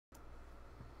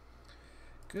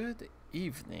Good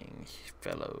evening,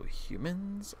 fellow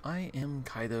humans. I am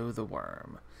Kaido the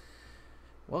Worm.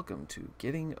 Welcome to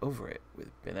Getting Over It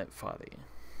with Bennett Foddy.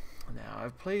 Now,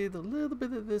 I've played a little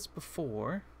bit of this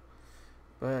before,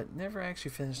 but never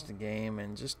actually finished the game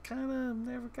and just kind of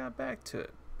never got back to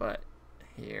it. But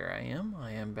here I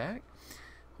am back,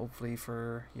 hopefully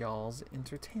for y'all's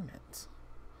entertainment.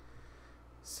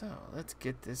 So, let's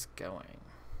get this going.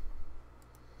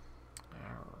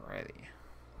 Alrighty.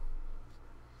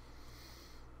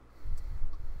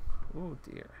 Oh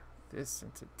dear, this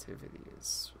sensitivity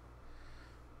is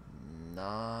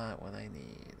not what I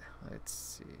need. Let's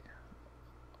see.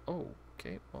 Oh,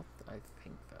 okay, well, I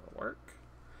think that'll work.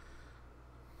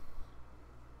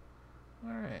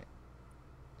 Alright,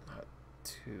 not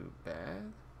too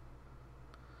bad.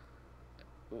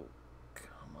 Oh,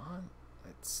 come on,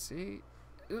 let's see.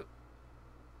 Ooh.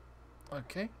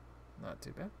 Okay, not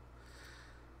too bad.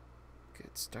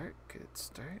 Good start, good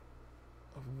start.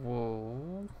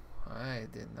 Whoa. I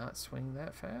did not swing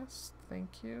that fast.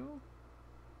 Thank you.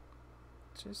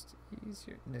 Just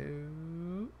easier. No.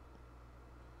 You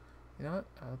know what?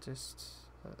 I'll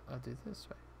do this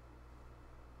way.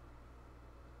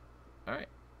 Alright.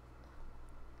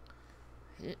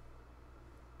 Yeah.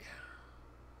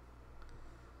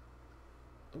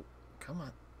 Oh, come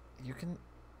on. You can.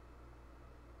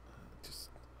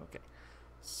 Just. Okay.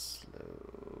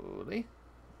 Slowly.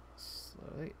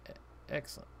 Slowly.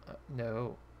 Excellent.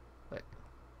 No.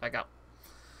 Back out.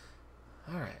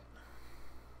 Alright.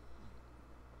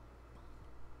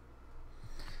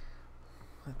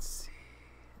 Let's see.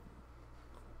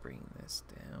 Bring this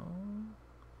down.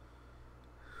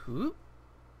 Whoop.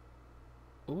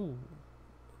 Ooh.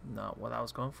 Not what I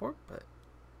was going for, but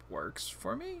works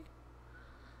for me.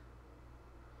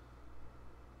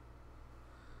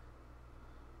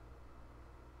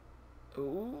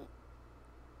 Ooh.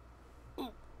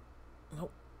 Ooh.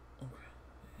 Nope.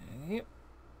 Okay. Yep.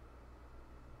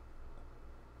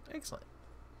 Excellent.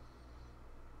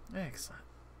 Excellent.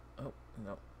 Oh,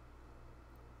 no.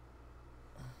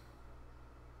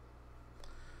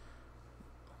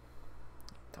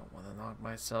 Don't want to knock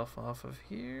myself off of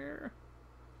here.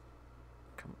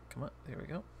 Come on. There we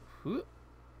go. Whoop.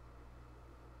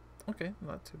 Okay,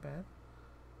 not too bad.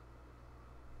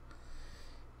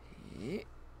 Yeah.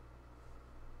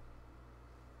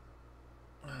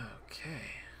 Okay.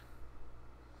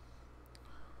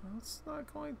 Well, it's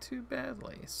not going too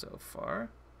badly so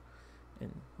far,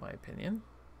 in my opinion.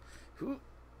 Ooh,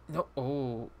 no,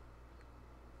 oh,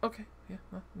 okay, yeah,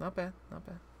 not bad, not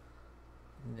bad.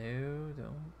 No,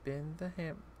 don't bend the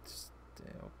ham. Just,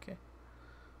 okay.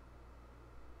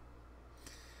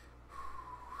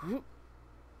 Ooh.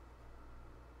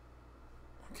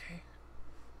 Okay.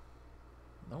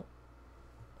 Nope.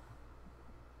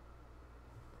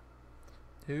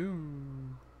 No.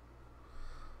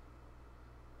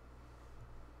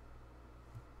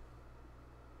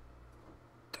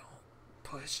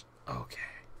 Push. Okay.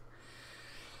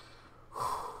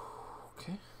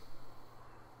 Okay.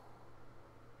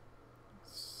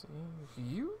 Let's see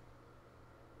you.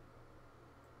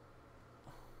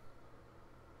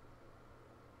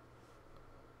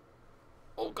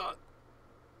 Oh God.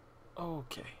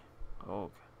 Okay.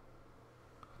 Okay.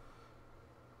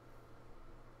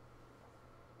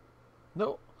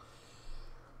 No.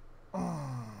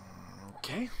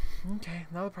 Okay. Okay.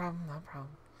 Not a problem. Not a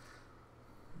problem.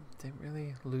 Didn't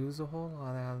really lose a whole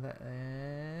lot out of that.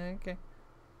 Okay.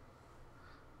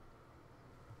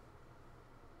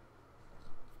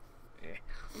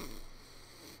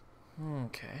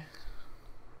 Okay.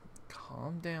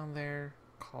 Calm down there,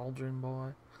 cauldron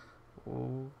boy.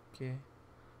 Okay.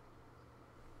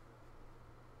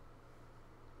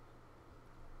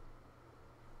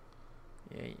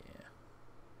 Yeah, yeah.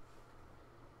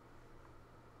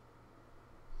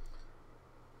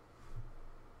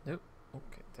 Nope.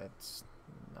 Okay, that's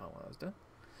not what I was doing.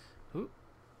 Ooh.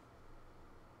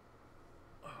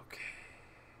 Okay.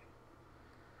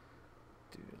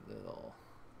 Do a little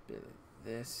bit of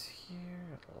this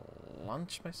here.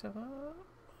 Launch myself up.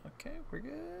 Okay, we're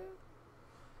good.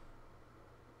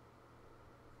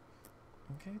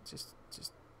 Okay, just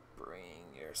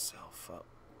bring yourself up.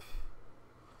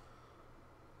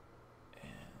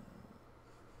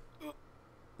 And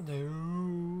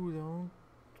no, don't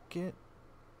get.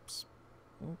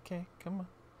 Okay, come on.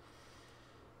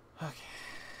 Okay.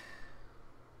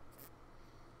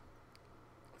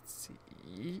 Let's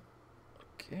see.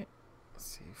 Okay. Let's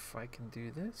see if I can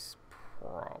do this.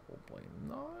 Probably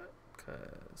not,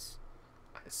 because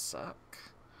I suck.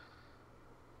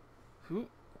 Who?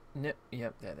 Nope.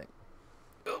 Yep, that ain't.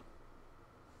 Oh.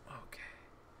 Okay.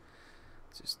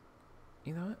 Just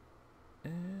You know what?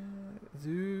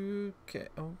 Okay.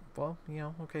 Oh, well,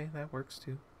 okay, that works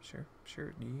too. Sure.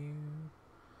 You.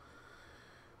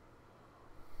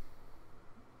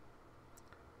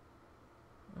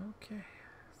 Okay.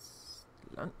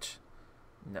 Lunch.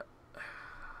 No.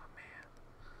 Oh, man.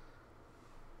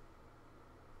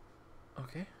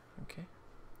 Okay.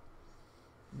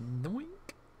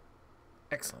 Noink.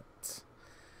 Excellent.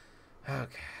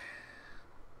 Okay.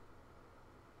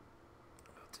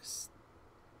 I'll just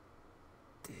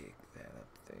dig that up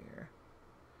there.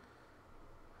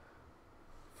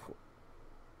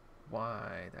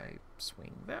 Why did I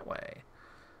swing that way?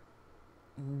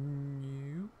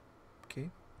 Nope. Okay.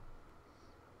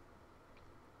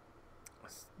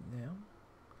 Now.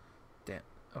 Damn.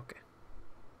 Okay.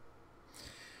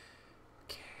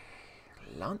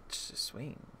 Launch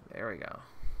swing. There we go.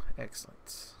 Excellent.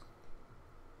 Let's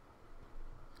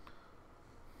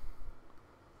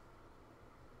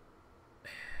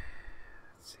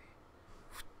see.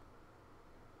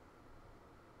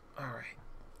 Alright.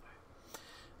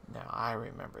 Now I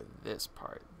remember this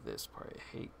part. This part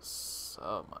I hate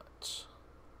so much.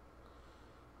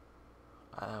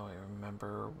 I don't even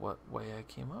remember what way I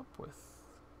came up with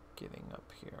getting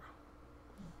up here.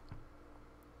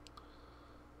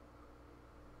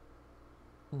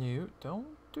 No,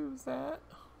 don't do that.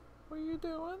 What are you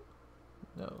doing?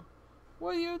 No.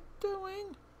 What are you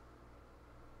doing?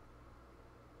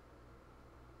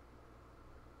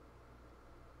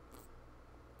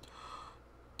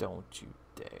 Don't you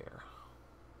dare.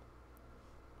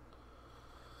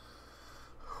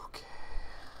 Okay.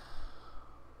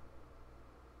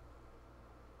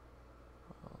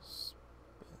 I'll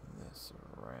spin this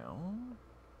around.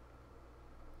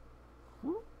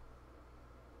 Whoop.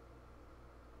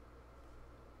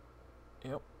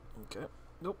 Yep. Okay.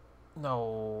 Nope.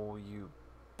 No, you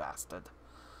bastard.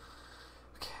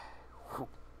 Okay. Whoop.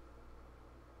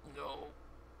 No.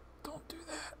 Don't do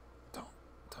that. Don't.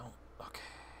 Okay.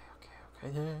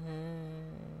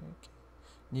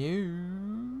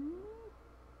 New.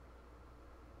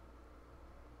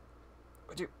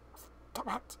 Would you stop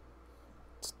it?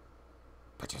 Just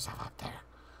put yourself up there.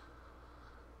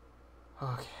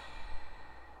 Okay.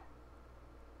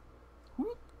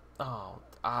 Whoop. Oh,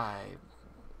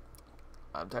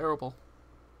 I'm terrible.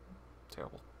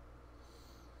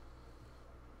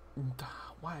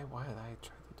 Why did I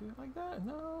try to do it like that?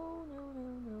 No,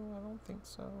 I don't think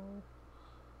so.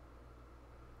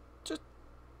 Just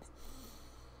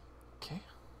okay.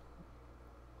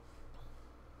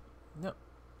 No,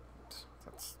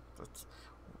 that's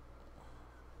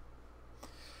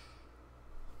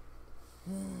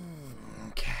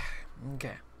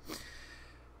okay.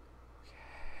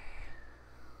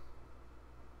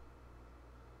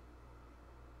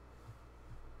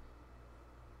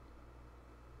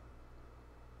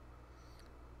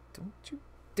 Don't you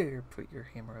dare put your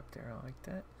hammer up there like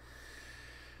that.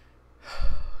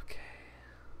 Okay.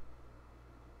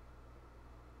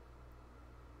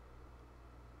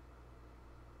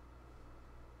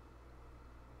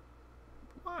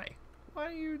 Why? Why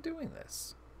are you doing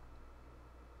this?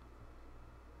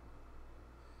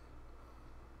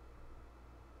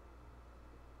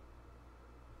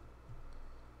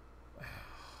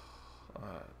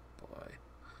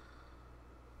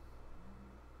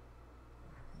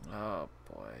 Oh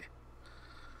boy.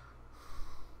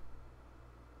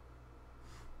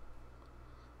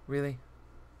 Really?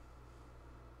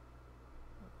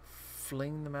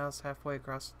 Fling the mouse halfway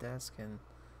across the desk and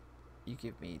you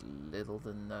give me little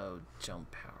to no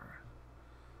jump power.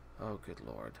 Oh, good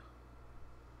lord.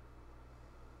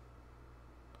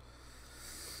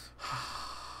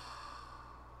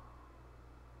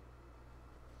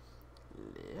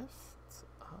 Lift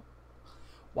up.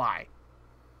 Why?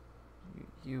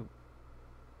 You.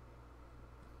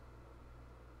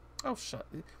 Oh, shut.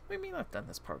 What do you mean I've done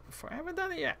this part before? I haven't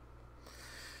done it yet.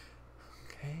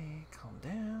 Okay, calm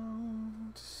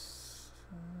down.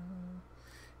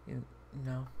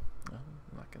 No, I'm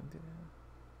not gonna do that.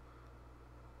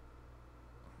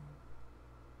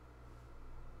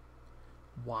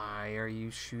 Why are you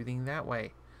shooting that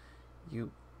way?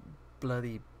 You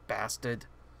bloody bastard.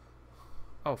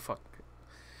 Oh, fuck.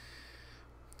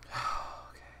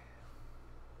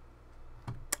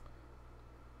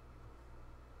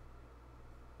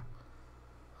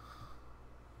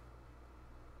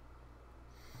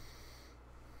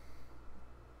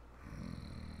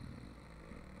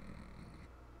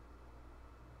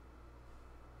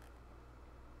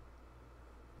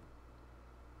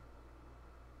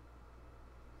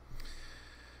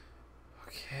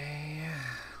 Okay.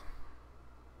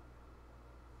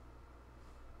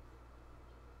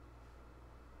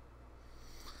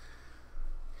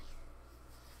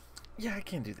 yeah, I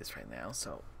can't do this right now,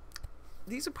 so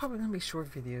these are probably gonna be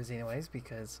short videos anyways,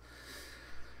 because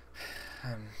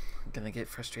I'm gonna get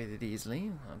frustrated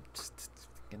easily. That's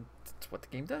what the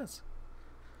game does.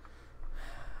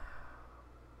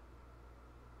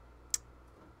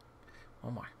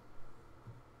 One more.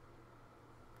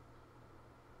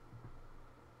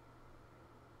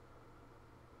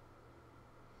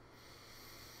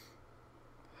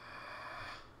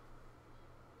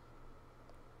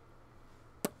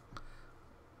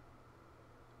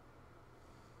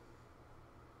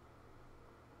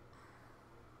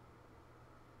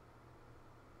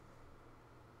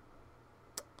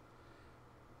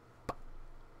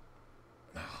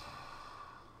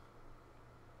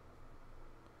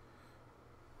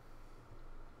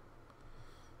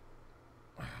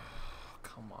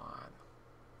 Come on.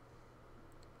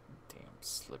 Damn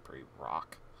slippery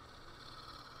rock.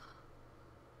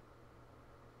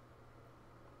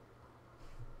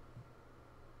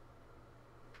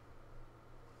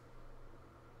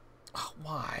 Oh,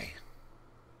 why?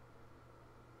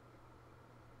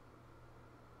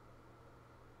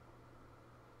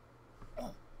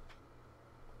 Oh.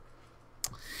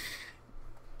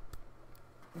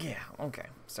 Yeah, okay.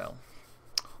 So,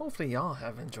 hopefully y'all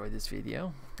have enjoyed this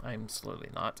video. I'm slowly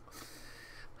not.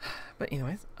 But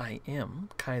anyways, I am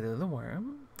Kaido the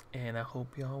Worm, and I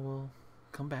hope y'all will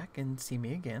come back and see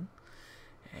me again.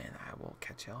 And I will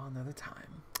catch y'all another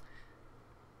time.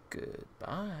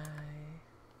 Goodbye.